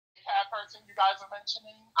person you guys are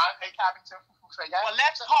mentioning. I'm A. Cabington from Fayette. Well,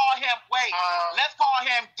 let's call him, let's call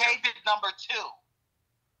him David number 2.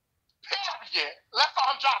 Period. Let's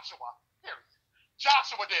call him Joshua. Period.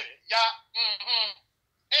 Joshua did it. Yeah.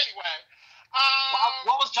 Anyway.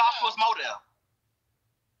 What was Joshua's motive?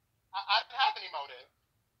 I didn't have any motive.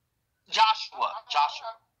 Joshua.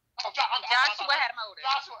 Joshua had a motive.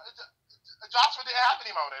 Joshua didn't have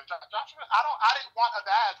any motive. Joshua, I didn't want a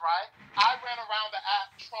badge, right? I ran around the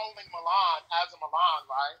app trolling Milan as a Milan,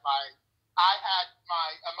 right? Like, I had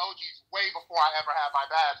my emojis way before I ever had my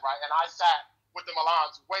badge, right? And I sat with the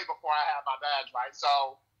Milans way before I had my badge, right?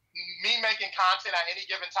 So me making content at any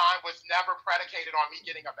given time was never predicated on me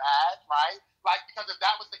getting a badge, right? Like, because if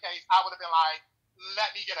that was the case, I would have been like,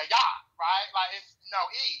 let me get a yacht, right? Like, it's no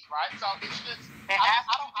E, right? So it's just... And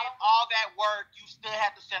after you did all that work, you still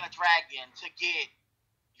had to send a dragon to get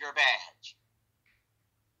your badge.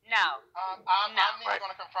 No. I'm neither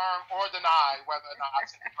going to confirm or deny whether or not I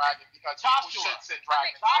sent a dragon, because people should send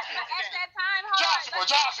dragons. At that time, Joshua.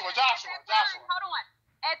 Hold on.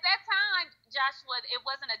 At that time, Joshua, it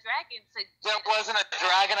wasn't a dragon. There wasn't a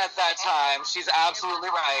dragon at that time. She's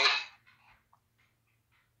absolutely right.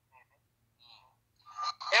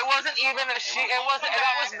 It wasn't even a shield. It wasn't.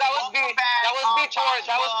 That was before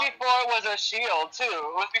it was a shield too.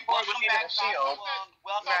 It was before it was even a shield.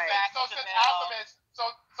 Welcome back.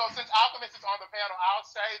 So since Alchemist is on the panel, I'll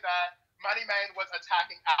say that Moneyman was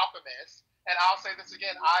attacking Alchemist, and I'll say this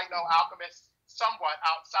again. I know Alchemist somewhat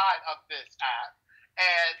outside of this app,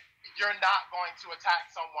 and you're not going to attack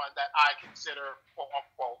someone that I consider quote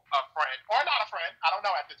unquote a friend or not a friend. I don't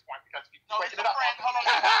know at this point because people waking it up. Hold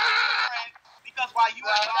on. Because while you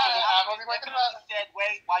were gone,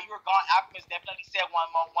 Alchemist definitely said one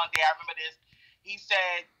day. I remember this. He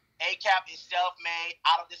said ACAP is self-made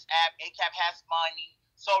out of this app. ACAP has money.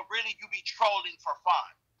 So really, you be trolling for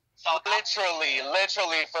fun. So literally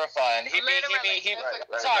for fun.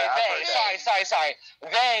 Sorry.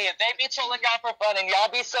 They be trolling y'all for fun, and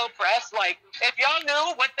y'all be so pressed. Like, if y'all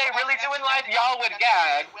knew what they really do in life, y'all would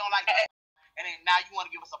gag. We don't like that. And then now you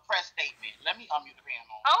want to give us a press statement. Let me unmute the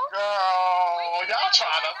panel. Oh, girl, y'all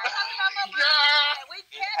trying to?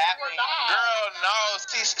 Girl, no.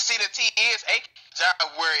 See, the T is a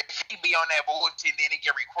job where if he be on that bullshit, then he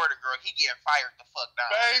get recorded. Girl, he getting fired the fuck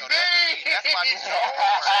down. Baby, so that's why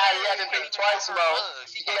he had to think twice, bro.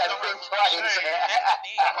 He had to think twice.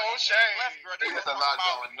 Oh shame. There's a lot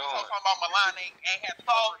going on. Talking about Milan ain't had to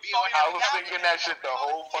reveal. I was thinking that shit the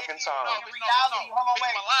whole fucking time. In reality, hold on,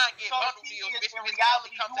 wait. Milan get bundle deals. Bitch, in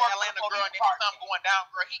reality, come to Atlanta, girl, and then something going down,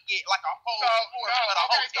 girl. He get like a whole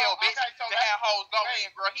hotel, bitch. To have hoes go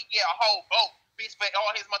in, girl. He get a whole boat, bitch, for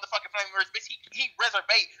all his motherfucking family members, bitch. He reserve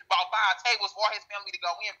about 5 tables for his family to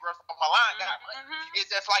go in, girl. So Milan got money.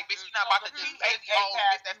 It's just like, bitch, he's not about to do 80 hoes,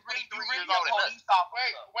 bitch. That's 23 years old.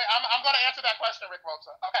 Wait, I'm gonna answer that question, Rick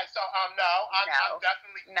Rosa. Okay, so no, I'm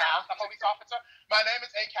definitely not a police officer. My name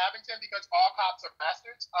is A. Cabington because all cops are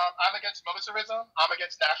bastards. I'm against militarism. I'm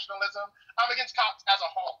against nationalism. I'm against cops as a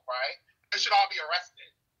whole, right? They should all be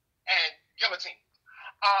arrested and guillotined.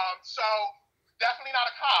 So definitely not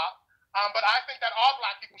a cop. But I think that all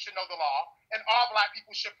black people should know the law, and all black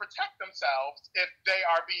people should protect themselves if they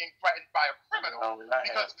are being threatened by a criminal,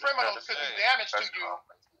 because criminals could do damage to you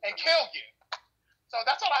and kill you. So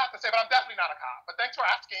that's all I have to say, but I'm definitely not a cop. But thanks for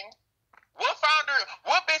asking. What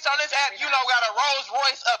bitch on this app, got a Rolls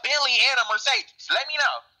Royce, a Bentley, and a Mercedes? Let me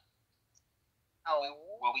know. Oh,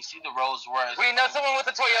 well, we see the Rolls Royce. We know someone with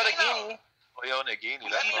a Toyota Gini. Toyota Gini.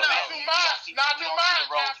 Not too much.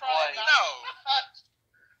 No.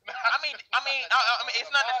 I mean, it's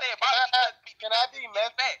not to say about it. Can I be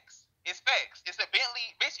left? It's facts. It's a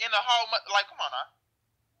Bentley, bitch, in the whole. Like, come on, now.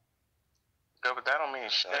 Yeah, but that don't mean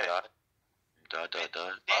shit. That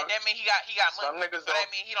mean he got money. Some niggas so don't. That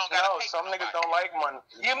mean he don't got. Some niggas don't like money.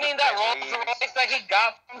 You mean that Rolls Royce that he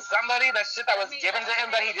got from somebody? That shit that was given to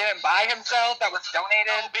him that he didn't buy himself? That was donated?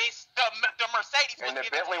 No, bitch. The Mercedes. And the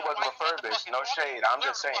Bentley was refurbished. No shade. I'm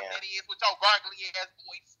just saying. That is with your gargly ass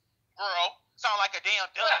voice, girl. Sound like a damn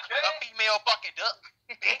duck, a female fucking duck,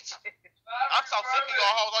 bitch. I'm so sick of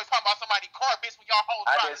y'all hoes always talking about somebody's car, bitch. When y'all hoes,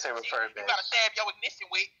 I didn't say refurbished. You gotta stab your ignition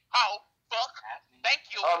with hoe. Fuck.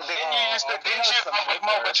 Thank you. But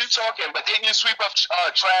you talking? But didn't you sweep up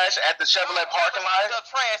trash at the Chevrolet parking lot?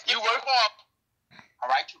 You work for.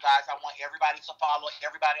 All right, you guys. I want everybody to follow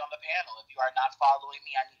everybody on the panel. If you are not following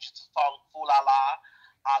me, I need you to follow Fulala.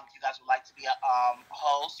 If you guys would like to be a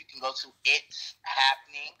host, you can go to It's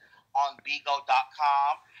Happening on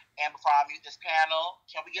Bigo.com. And before I mute this panel,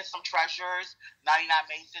 can we get some treasures? 99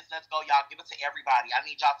 Maces, let's go, y'all. Give it to everybody. I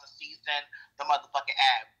need y'all to season the motherfucking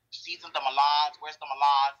ad. Season the Milans. Where's the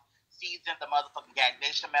Milans? season, the motherfucking Gag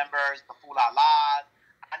Nation members, the Fool Lalas.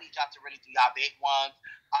 I need y'all to really do y'all big ones.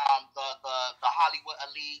 The Hollywood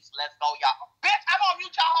elites. Let's go, y'all. Bitch, I'm on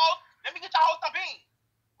mute, y'all hoes. Let me get y'all hoes some beans.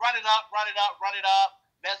 Run it up, run it up, run it up.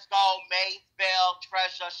 Let's go, Maze, Bell,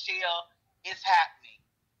 Treasure, Sheila. It's happening.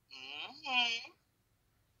 Mm-hmm.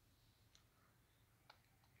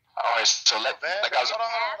 All right, so like I was,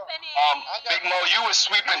 Big Mo, you was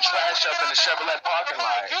sweeping trash up in the Chevrolet parking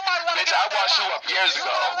lot. Bitch, I watched you up years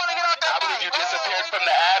ago. I believe you disappeared from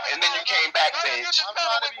the app and then you came back, bitch.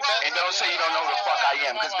 And don't say you don't know who the fuck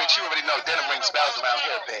I am, because bitch, you already know denim rings bells around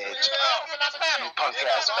here, bitch. You punk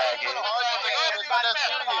ass faggot.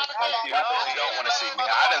 You really don't want to see me.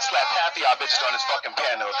 I done slapped half of y'all bitches on this fucking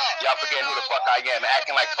panel. Y'all forgetting who the fuck I am,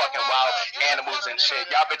 acting like fucking wild animals and shit.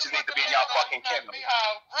 Y'all bitches need to be in y'all fucking kennel.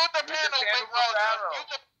 Okay,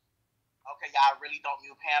 y'all really don't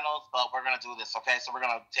mute panels, but we're gonna do this, okay? So we're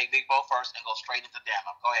gonna take Big Bo first and go straight into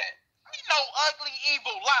Dano. Go ahead. You know, ugly,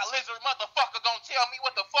 evil, lot lizard motherfucker gonna tell me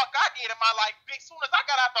what the fuck I did in my life, bitch. Soon as I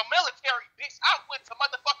got out the military, bitch, I went to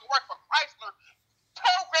motherfucking work for Chrysler,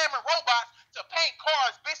 programming robots to paint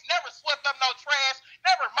cars, bitch. Never swept up no trash,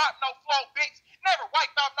 never mopped no floor, bitch. Never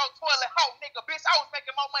wiped out no toilet, hoe, nigga, bitch. I was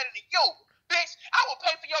making more money than you. Bitch, I will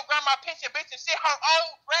pay for your grandma pension, bitch, and shit her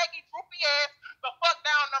old, draggy, droopy ass the fuck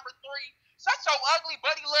down, number 3. Shut your ugly,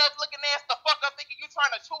 buddy love looking ass the fuck up, thinking you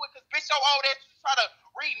trying to chew it, cause bitch, your old ass used to try to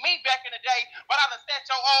read me back in the day, but I done set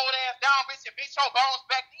your old ass down, bitch, and bitch your bones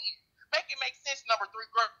back then. Make it make sense, number 3,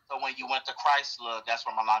 girl. So when you went to Chrysler, that's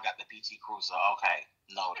where Milan got the PT Cruiser. Okay,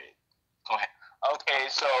 noted. Go ahead.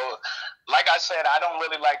 Okay, so like I said, I don't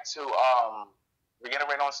really like to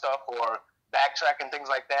reiterate on stuff or backtrack and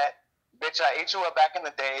things like that. Bitch, I ate you up back in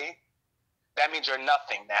the day. That means you're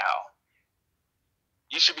nothing now.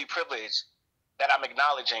 You should be privileged that I'm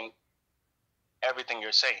acknowledging everything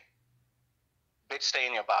you're saying. Bitch, stay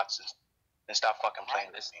in your boxes and stop fucking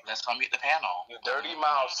playing this game. Let's unmute the panel. You dirty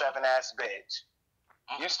mile 7-ass bitch.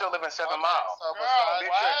 You still live in 7 Mile. So bitch,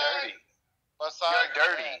 you're dirty. You're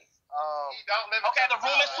dirty. Okay, the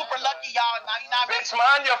room is super lucky, y'all. 99 Bitch,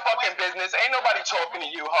 mind your fucking business. Ain't nobody talking to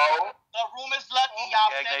you, ho. The room is lucky, y'all.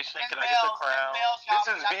 Gag Nation, can I get the crown?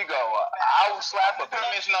 This is Bigo. I will slap a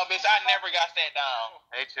bitch. No, bitch, I never got sat down.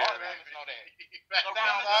 Hey, Chair. Know that. He's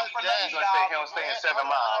gonna say he don't stay in 7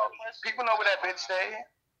 Mile. People know where that bitch stay.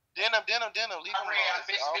 Denim. Leave him alone.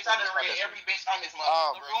 Bitch, I done read every bitch on this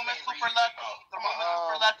motherfucker. The room is super lucky. The room is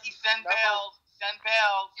super lucky. Send bells. Send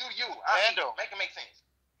bells. Randall. Make it make sense.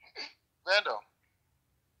 Randall.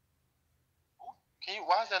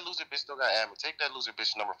 Why is that loser bitch still got admin? Take that loser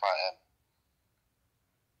bitch number 5 admin.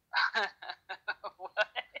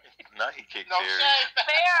 What? Now he kicked No Terry. shade.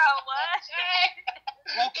 Pharaoh, what?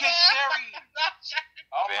 Who kicked Sherry?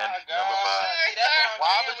 Oh Van, my God. number 5.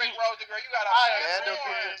 Why would you, Rosa, girl? You got a Randall,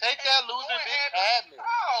 take that loser bitch admin.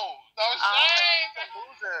 No shame.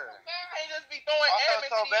 Loser. You can't just be throwing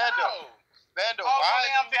admin to these Vandal. hoes. Vandal, Oh, why?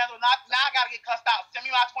 damn, Vandal. Now I gotta get cussed out. Send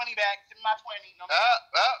me my 20 back. Send me my 20. No,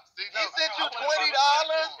 See, he sent you $20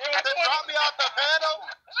 to drop me off the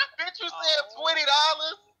panel? Bitch, you said $20?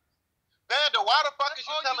 Vandal, why the fuck is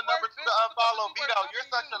you telling number 2 to unfollow Vito? You're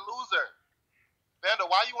such a loser.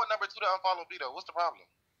 Vandal, why you want number 2 to unfollow Vito? What's the problem?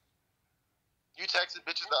 You texted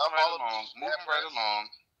bitches to unfollow me. Moving right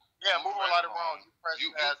along. Yeah, moving right along.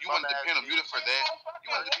 You wanted to pin him muted for that.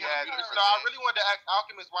 You wanted to pin him muted for No, that. I really wanted to ask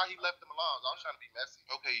Alchemist why he left them alone. I was trying to be messy.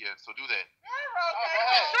 Okay, yeah, so do that.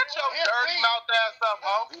 Shut your dirty mouth ass up,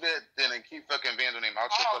 ho. Do that then and keep fucking Vandal name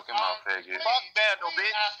out your fucking mouth, faggot. Fuck Vandal,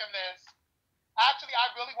 bitch. Ask him this. Actually,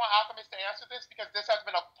 I really want Alchemist to answer this because this has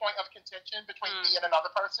been a point of contention between me and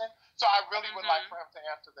another person. So I really would like for him to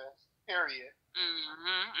answer this. Period.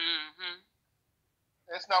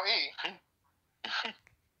 It's no E.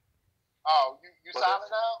 Oh, you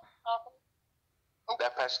silent now,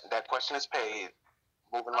 Alchemist? That question is paid.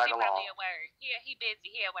 Moving Oh, right he along. probably at work. He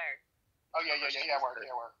busy. He at work. Oh, yeah, he at work.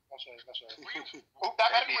 No shade. Oop,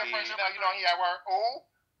 that better be your friend, Chanel. You know he at work.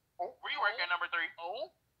 Where you working, number 3?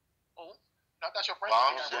 Oh. No, that's your friend.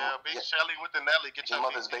 Bombshell, Big Shelly with the Nelly. Get Your your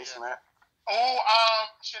mother's basement.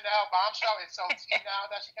 Chanel Bombshell is so T now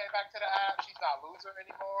that she came back to the app. She's not loser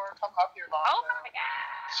anymore. Come up here, Bombshell. Oh my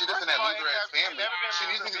God. She doesn't have loser ass family. She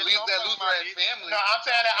needs to leave that loser ass family. No, I'm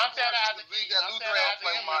saying that as a key. Leave that loser ass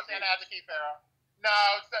family. I'm saying that as a key, Pharaoh. No,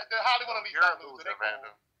 the Hollywood elite You're a not loser. loser,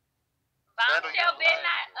 Vandal. Bombshell been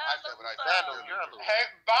not I said what I said. Vandal, you're a loser. Hey,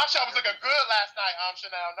 Bombshell was looking good last night,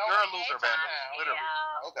 Chanel. No, You're a loser, Vandal. Literally.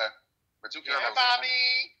 Okay. But you Yeah, can't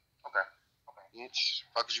mommy. Okay. Bitch,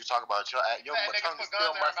 fuck is you talking about? Your tongue is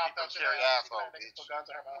still musty from Cherry asshole, bitch.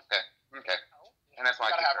 Okay. And that's why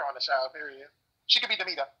I gotta kicked have her her. on the show, period. She could be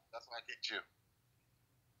Demeter. That's why I kicked you.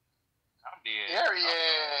 Yeah.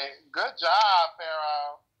 Period. Good job,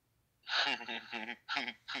 Pharaoh.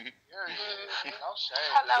 Period. No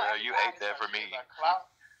shade. Hello, girl, you ate that for me.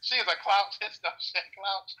 She is a clout sister.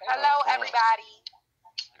 Hello, everybody.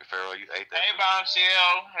 Pharaoh, you ate that. Hey,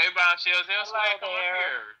 Bombshell. Hey, Bombshell. Tell Swag come up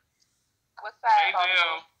here. What's up? Hey,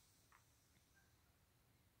 Jill.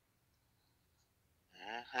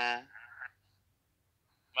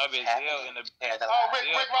 My big Jill in the.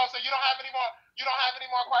 Rick Rosa, you don't have any more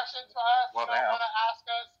questions for us? Well, you don't want to ask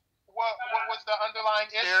us what was the underlying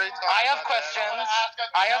issue? I have questions.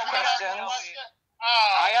 I have questions.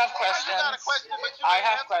 I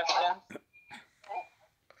have questions.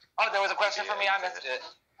 Oh, there was a question for me. I missed it.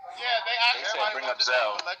 Yeah, they asked bring up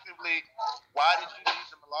Zell. Collectively, why did you leave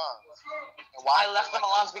the Milans? I left the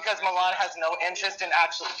Milans because Milan has no interest in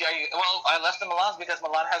actually. I left the Milans because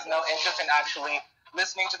Milan has no interest in actually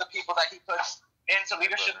listening to the people that he puts into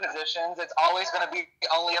leadership positions. It's always going to be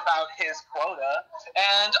only about his quota,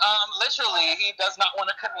 and literally, he does not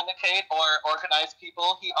want to communicate or organize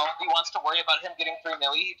people. He only wants to worry about him getting $3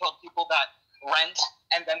 million. He told people that rent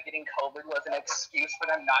and them getting COVID was an excuse for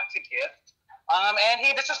them not to give. And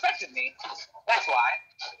he disrespected me. That's why.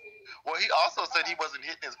 Well, he also said he wasn't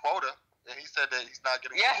hitting his quota, and he said that he's not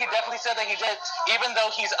getting. Yeah, he definitely said that he did. Even though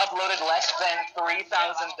he's uploaded less than $3,000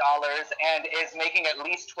 and is making at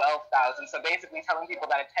least $12,000, so basically telling people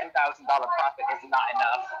that a $10,000 profit is not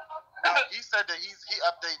enough. No, he said that he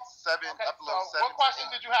updates seven. What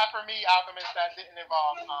questions did you have for me, Alchemist, that didn't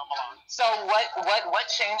involve Milan? So what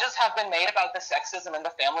changes have been made about the sexism in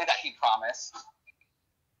the family that he promised?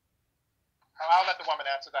 I'll let the woman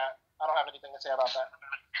answer that. I don't have anything to say about that.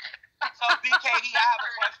 So, BKD, I have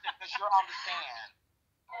a question because you're on the stand.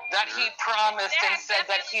 That he promised and said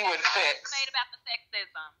that he would fix. Made about the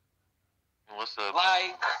sexism. What's up?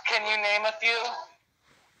 Like, can you name a few?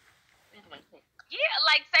 Yeah,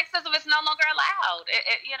 like sexism is no longer allowed.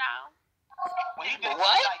 You know.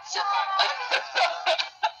 What?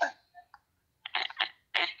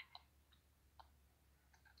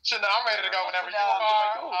 Chanel, I'm ready to go whenever you are.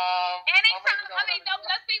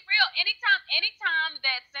 Let's be real. Anytime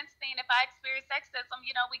that since then, if I experience sexism,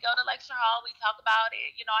 we go to lecture hall, we talk about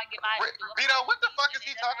it. I get my. Vito, what the fuck is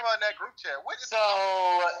he talking about in that group chat? What is that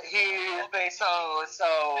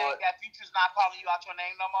Future's not calling you out your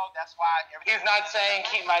name no more. That's why he's not saying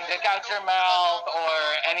keep my dick out your mouth or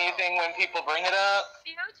anything when people bring it up.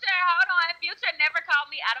 Future, hold on. Future never called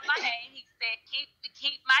me out of my name. He said keep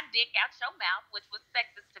my dick out your mouth, which was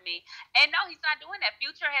sexist to me. And no, he's not doing that.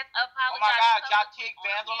 Future has apologized. Oh my God, y'all kicked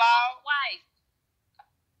Vandal out twice.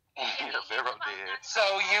 Yeah, Pharaoh did. So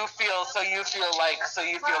you feel like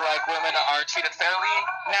women are treated fairly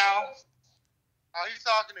now? Oh, he's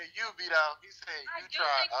talking to you, Vito. He said you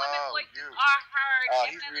tried. Oh, you. Are heard. Oh,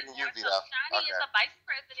 he's reading you, Vito. Shani is a vice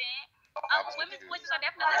president. Women's voices are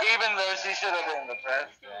definitely. Even though she should have been the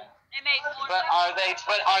president. But are they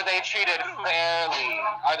treated fairly?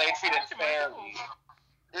 Are they treated fairly?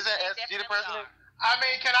 Isn't SG the president? I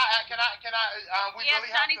mean, can I? We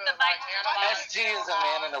really have to analyze. SG is a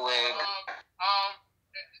man in a wig.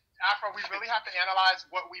 Afro, we really have to analyze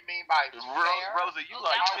what we mean by fair. Rosa, you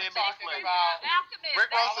like 10 minutes late.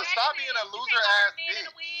 Rick Rosa, stop being a loser ass bitch.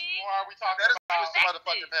 Or are we talking about that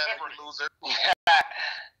motherfucking panic, loser?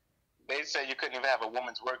 They said you couldn't even have a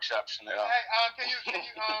woman's workshop, Chanel. Hey, can you,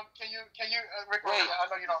 Rick Rosa? I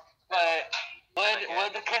know you don't. But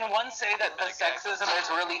can one say that the sexism is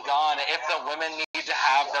really gone if the women need to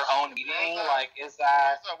have their own meeting? Like, is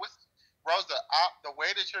that Rosa? The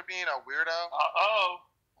way that you're being a weirdo.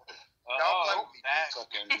 Don't play with me, bitch.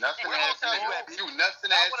 Fucking nothing ass nigga. You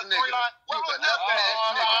nothing ass nigga. You a nothing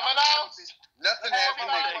ass nigga. Nothing ass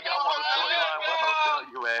nigga. Y'all want a storyline? What hotel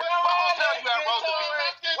you at? What hotel you at, Rosa?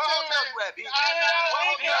 What hotel you at, bitch?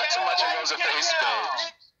 Not too much of Rosa face,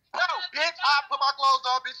 bitch. No, bitch. I'll put my clothes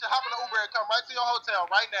on, bitch, and hop in the Uber and come right to your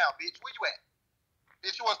hotel right now, bitch. Where you at?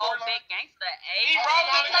 Bitch, you want a storyline? Big gangster.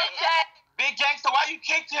 Big gangster, why you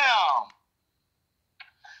kicked him?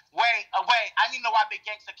 Wait, I need to know why Big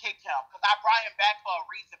Gangster kicked him. Because I brought him back for a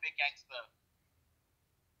reason, Big Gangster.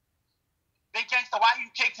 Big Gangster, why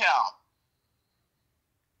you kicked him?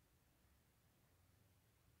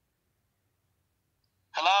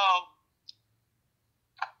 Hello?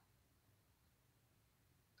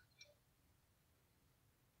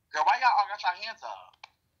 Girl, why y'all all got your hands up?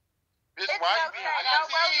 Bitch, why you being...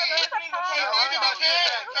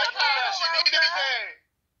 She need to be dead.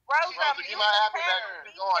 Rosa, give my happy back.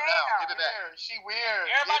 Be going now. Give it back. She weird.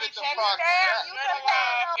 Everybody give it the fuck back.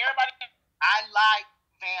 Everybody. I like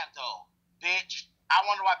Vandal, bitch. I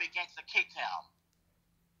wonder why Big Gangster kicked him.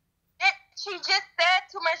 She just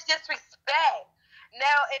said too much disrespect.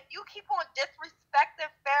 Now, if you keep on disrespecting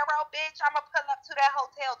Pharaoh, bitch, I'ma pull up to that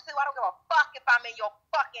hotel too. I don't give a fuck if I'm in your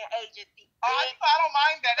fucking agency. Oh, I don't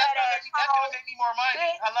mind that. That's gonna make me more money.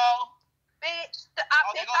 Bitch. Hello? Bitch,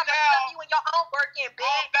 I'ma stuff you in your own working,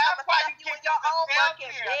 bitch. That's why you in your own working,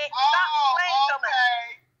 bitch. Oh, Stop playing so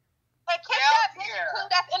much. And kick that bitch too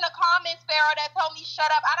that's in the comments, Pharaoh, that told me shut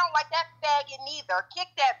up. I don't like that faggot neither. Kick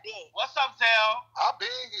that bitch. What's up, Zell? I've been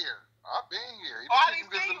here. I didn't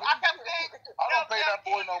see you. I kept saying, I don't pay that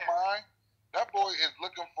boy no mind. That boy is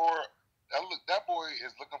looking for a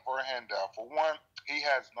handout. For one, he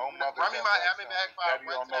has no mother. Run me my admin bag file. Daddy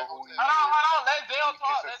don't know who he is. Hold on. Let Zell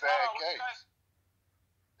talk. It's a sad case.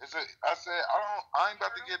 I said I ain't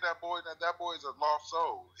about to get that boy. That boy is a lost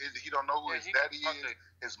soul. He don't know who his daddy is.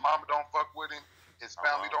 His mama don't fuck with him. His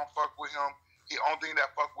family don't fuck with him. The only thing that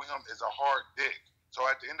fuck with him is a hard dick. So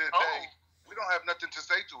at the end of the day, we don't have nothing to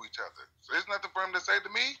say to each other. So there's nothing for him to say to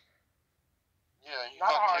me. Yeah, you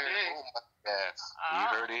not a hard dick. You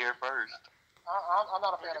heard it here first. I'm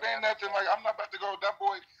not a fan of that. It ain't nothing like I'm not about to go. That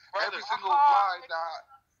boy, every single lie now.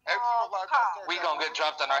 We gonna get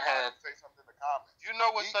dropped on our head. Say something in the comments. You know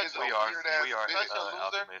what's such a weird ass bitch? Such a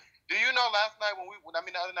loser. Do you know last night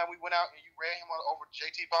the other night we went out and you read him over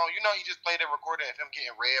JT phone? You know he just played a recording of him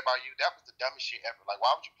getting read by you. That was the dumbest shit ever. Like,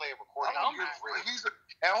 why would you play a recording of you getting read?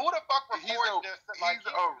 And who the fuck records this?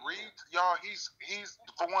 He's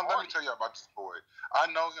for one. Let me tell you about this boy. I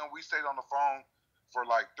know him. We stayed on the phone for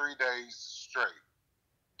like 3 days straight.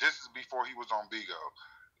 This is before he was on Bigo.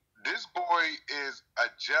 This boy is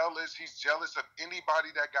he's jealous of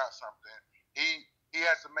anybody that got something. He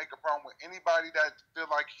has to make a problem with anybody that feel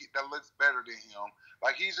like that looks better than him.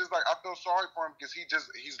 Like he's just like, I feel sorry for him because he's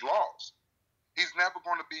lost. He's never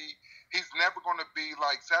gonna be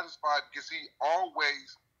like satisfied because he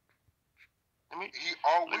always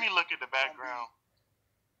Let me look at the background.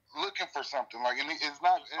 Looking for something like, and it's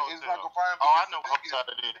not gonna find. Oh, I know what hotel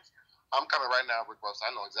it is. I'm coming right now, Rick Rosa.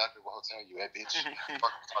 I know exactly what hotel you at, bitch.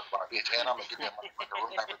 Fuck talk about, bitch. And I'm gonna give you a motherfucking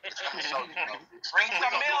room number, bitch. I'm gonna show you, bitch. Bring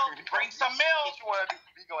some milk. Bring some milk. You want to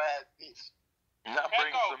be Bigo ass, bitch. Not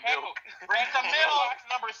bring some milk. Bring some milk. Inbox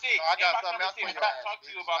number 6. I got something else for you. Talk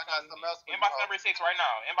to you about something else. Inbox number 6 right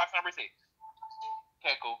now. Inbox number 6.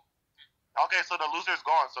 Okay, cool. Okay, so the loser's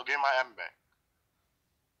gone. So give my admin back.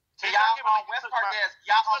 So y'all on West Pardes.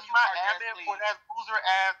 Y'all on my admin for that loser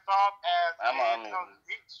ass, soft ass. I'm on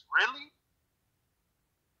bitch. Really?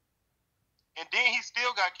 And then he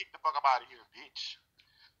still got kicked the fuck up out of here, bitch.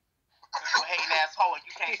 You hating asshole.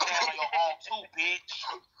 You can't stand on your own too, bitch.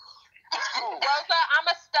 Rosa,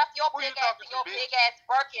 I'ma stuff your big ass in your big ass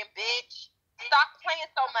Birkin, bitch. Stop playing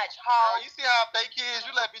so much, hoe. You see how fake he is?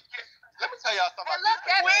 You let bitch get. Let me tell y'all something about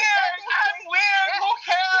this. I'm weird. Who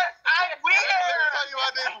cares? I'm weird. Let me tell you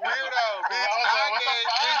about this weirdo, bitch. I'm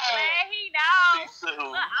glad he knows.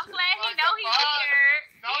 Look, I'm glad he know he's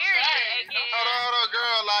weird. Hold on,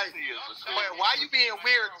 girl. Like, why you being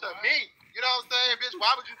weird to me? You know what I'm saying, bitch?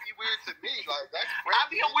 Why would you be weird to me? Like, that's crazy. I'm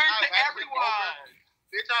being weird to everyone.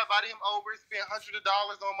 Bitch, I invited him over, spent $100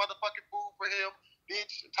 on motherfucking food for him.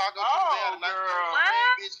 Bitch, Taco Tuesday. What?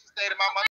 Bitch, he stayed in my